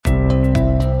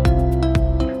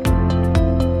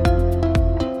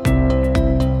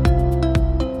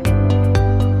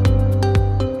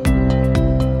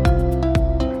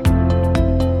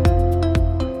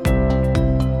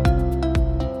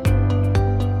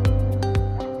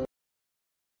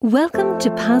Welcome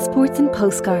to Passports and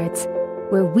Postcards,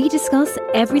 where we discuss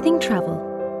everything travel,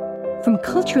 from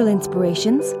cultural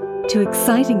inspirations to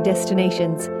exciting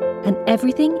destinations and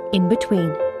everything in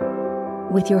between.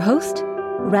 With your host,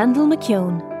 Randall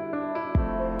McKeown.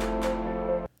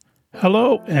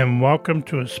 Hello and welcome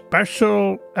to a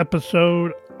special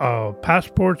episode of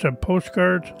Passports and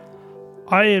Postcards.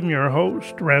 I am your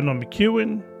host, Randall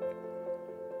McKeown.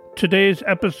 Today's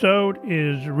episode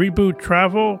is Reboot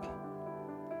Travel,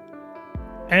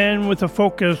 and with a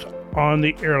focus on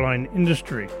the airline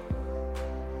industry.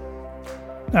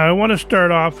 Now, I want to start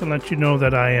off and let you know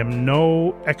that I am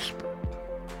no expert.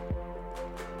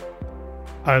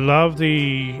 I love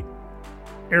the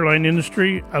airline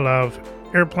industry. I love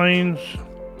airplanes,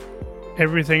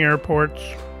 everything airports.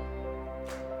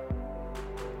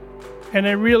 And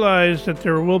I realize that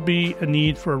there will be a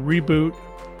need for a reboot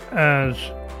as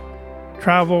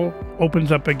travel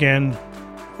opens up again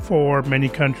for many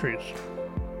countries.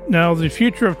 Now, the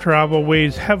future of travel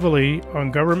weighs heavily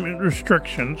on government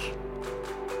restrictions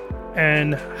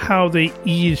and how they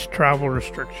ease travel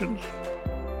restrictions,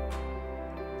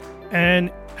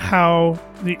 and how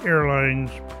the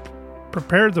airlines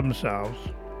prepare themselves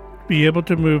to be able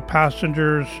to move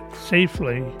passengers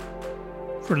safely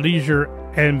for leisure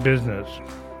and business.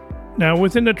 Now,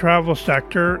 within the travel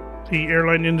sector, the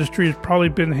airline industry has probably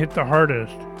been hit the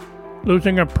hardest,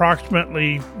 losing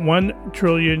approximately $1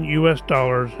 trillion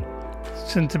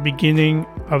since the beginning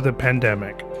of the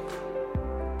pandemic.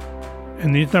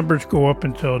 And these numbers go up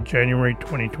until January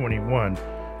 2021.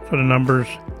 So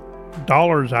the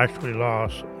dollars actually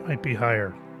lost, might be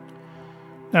higher.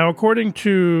 Now, according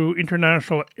to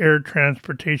International Air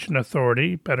Transportation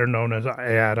Authority, better known as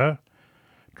IATA,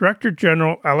 Director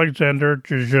General Alexander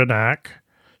Jajunak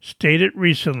stated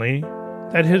recently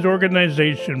that his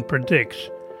organization predicts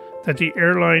that the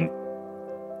airline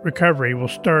recovery will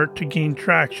start to gain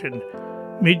traction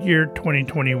mid-year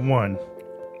 2021.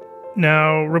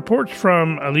 Now, reports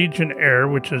from Allegiant Air,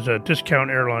 which is a discount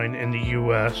airline in the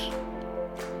U.S.,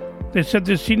 they said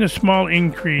they've seen a small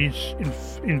increase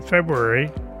in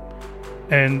February,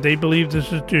 and they believe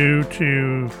this is due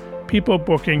to people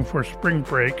booking for spring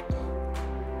break.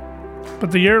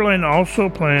 But the airline also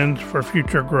plans for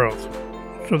future growth,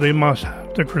 so they must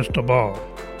have the crystal ball.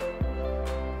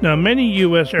 Now, many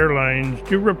U.S. airlines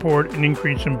do report an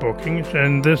increase in bookings,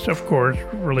 and this, of course,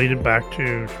 related back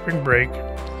to spring break.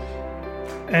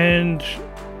 And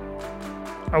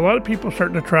a lot of people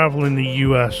starting to travel in the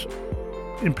U.S.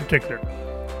 in particular.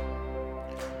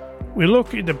 We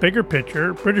look at the bigger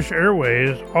picture. British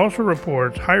Airways also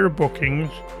reports higher bookings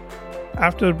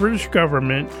after the British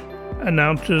government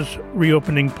announces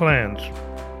reopening plans.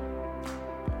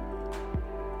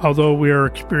 Although we are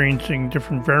experiencing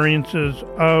different variances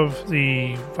of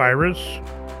the virus,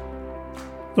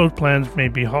 those plans may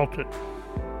be halted.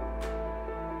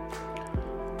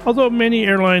 Although many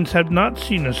airlines have not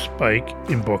seen a spike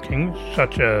in bookings,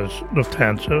 such as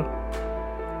Lufthansa,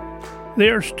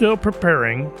 they are still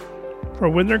preparing for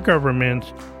when their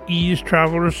governments ease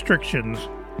travel restrictions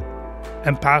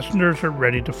and passengers are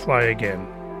ready to fly again.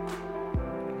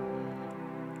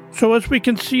 So as we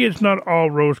can see, it's not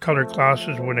all rose-colored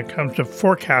glasses when it comes to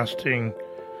forecasting.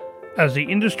 As the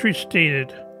industry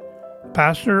stated,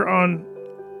 passenger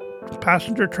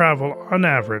travel on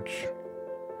average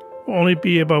will only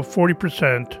be about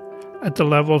 40% at the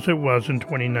levels it was in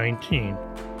 2019.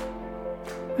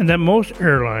 And that most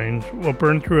airlines will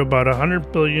burn through about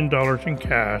 $100 billion in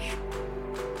cash,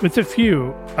 with a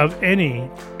few, of any,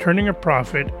 turning a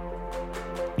profit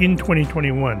in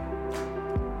 2021.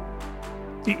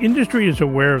 The industry is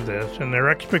aware of this, and their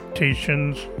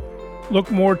expectations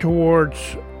look more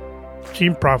towards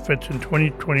seeing profits in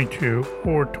 2022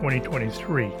 or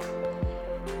 2023.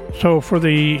 So for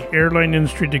the airline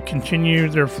industry to continue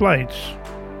their flights,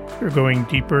 they're going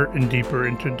deeper and deeper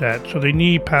into debt. So they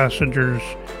need passengers.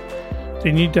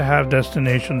 They need to have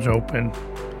destinations open.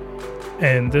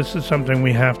 And this is something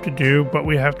we have to do, but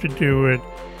we have to do it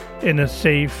in a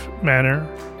safe manner.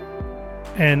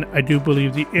 And I do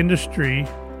believe the industry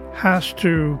has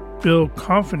to build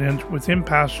confidence within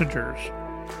passengers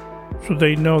so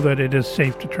they know that it is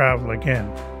safe to travel again.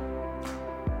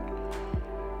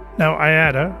 Now,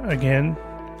 IATA, again,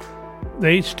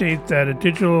 they state that a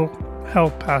digital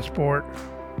health passport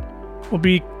will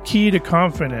be key to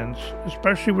confidence,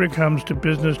 especially when it comes to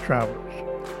business travelers.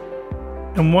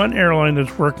 And one airline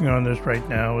that's working on this right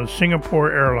now is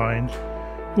Singapore Airlines,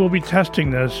 who will be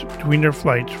testing this between their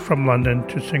flights from London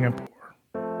to Singapore.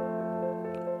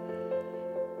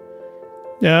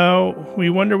 Now, we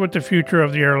wonder what the future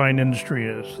of the airline industry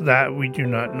is. That we do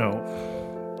not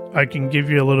know. I can give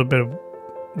you a little bit of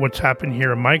what's happened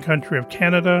here in my country of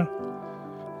Canada.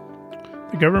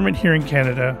 The government here in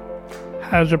Canada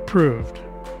has approved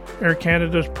Air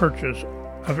Canada's purchase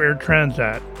of Air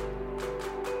Transat.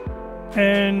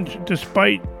 And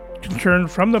despite concern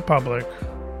from the public,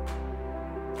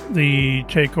 the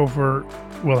takeover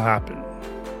will happen.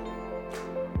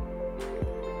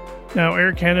 Now,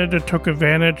 Air Canada took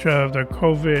advantage of the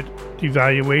COVID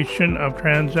devaluation of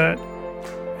Transat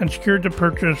and secured the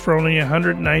purchase for only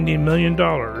 $190 million,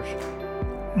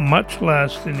 much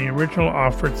less than the original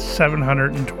offered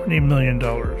 $720 million.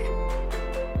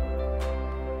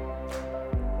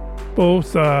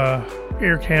 Both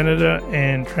Air Canada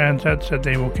and Transat said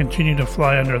they will continue to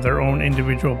fly under their own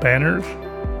individual banners,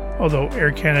 although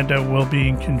Air Canada will be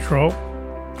in control.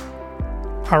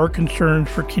 Our concerns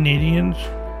for Canadians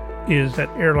is that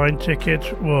airline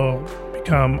tickets will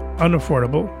become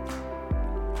unaffordable,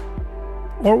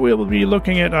 or we'll be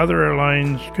looking at other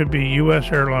airlines, could be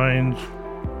U.S. airlines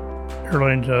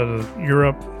out of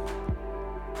Europe,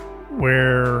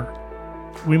 where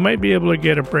we might be able to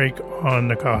get a break on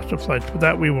the cost of flights, but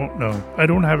that we won't know. I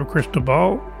don't have a crystal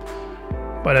ball,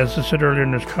 but as I said earlier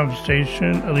in this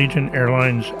conversation, Allegiant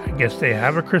Airlines, I guess they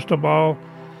have a crystal ball,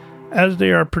 as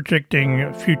they are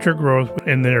predicting future growth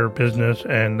in their business,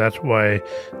 and that's why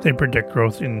they predict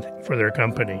growth for their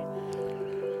company.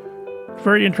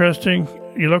 Very interesting.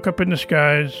 You look up in the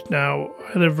skies. Now,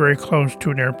 I live very close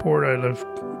to an airport. I live,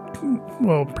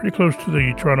 pretty close to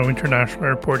the Toronto International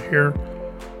Airport here.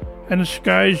 And the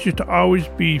skies used to always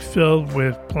be filled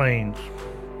with planes.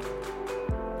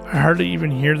 I hardly even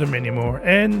hear them anymore.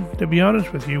 And to be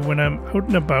honest with you, when I'm out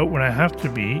and about, when I have to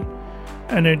be,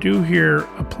 and I do hear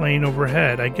a plane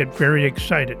overhead, I get very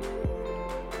excited.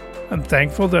 I'm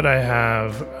thankful that I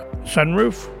have a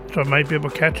sunroof, so I might be able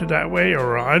to catch it that way,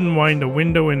 or unwind the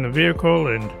window in the vehicle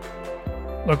and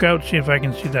look out, see if I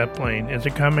can see that plane. Is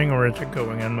it coming or is it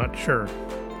going? I'm not sure.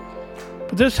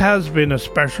 But this has been a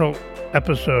special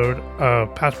episode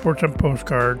of Passports and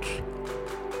Postcards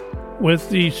with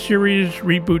the series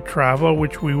Reboot Travel,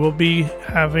 which we will be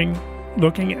having,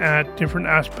 looking at different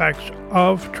aspects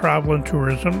of travel and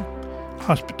tourism,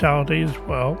 hospitality as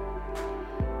well,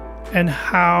 and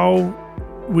how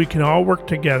we can all work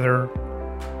together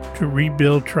to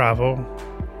rebuild travel,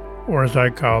 or as I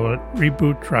call it,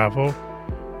 reboot travel.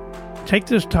 Take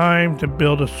this time to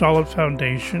build a solid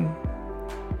foundation,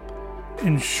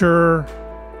 ensure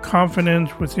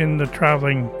confidence within the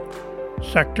traveling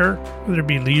sector, whether it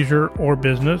be leisure or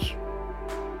business.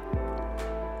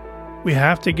 We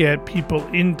have to get people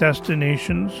in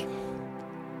destinations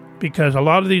because a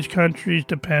lot of these countries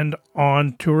depend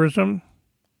on tourism.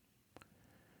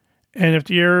 And if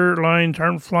the airlines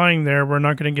aren't flying there, we're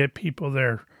not going to get people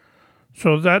there.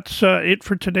 So that's it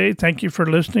for today. Thank you for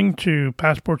listening to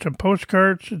Passports and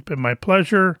Postcards. It's been my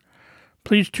pleasure.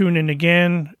 Please tune in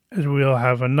again as we'll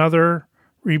have another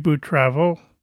Reboot Travel.